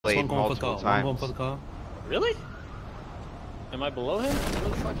Played multiple times. One going for the car. Really? Am I below him? Where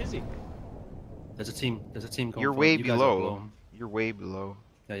the fuck is he? There's a team. There's a team going. You're for way it. You guys are below. You're way below.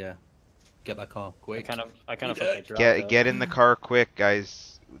 Yeah, yeah. Get that car quick. I kind of fucking dropped out. Get in the car quick,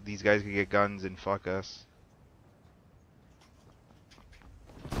 guys. These guys can get guns and fuck us.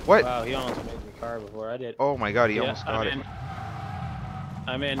 What? Wow, he almost made the car before I did. Oh my god, he almost got it.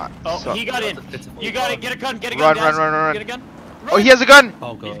 I'm in. So He got in. You got it. Get a gun. Get a Run, gun. run. Get a gun. Oh, he has a gun!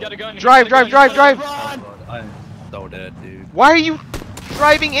 Oh god. He's got a gun. Drive! Run! Oh god, I'm so dead, dude. Why are you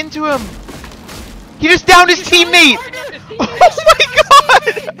driving into him? He just downed his teammate!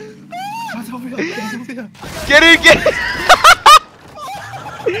 Oh my god! Get in, get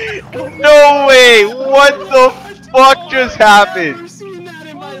in! No way! What the fuck just happened?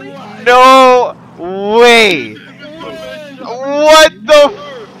 No way! What the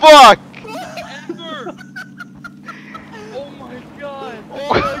fuck? Oh my god! Oh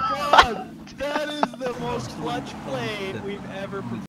my god! That is the most clutch play we've ever performed.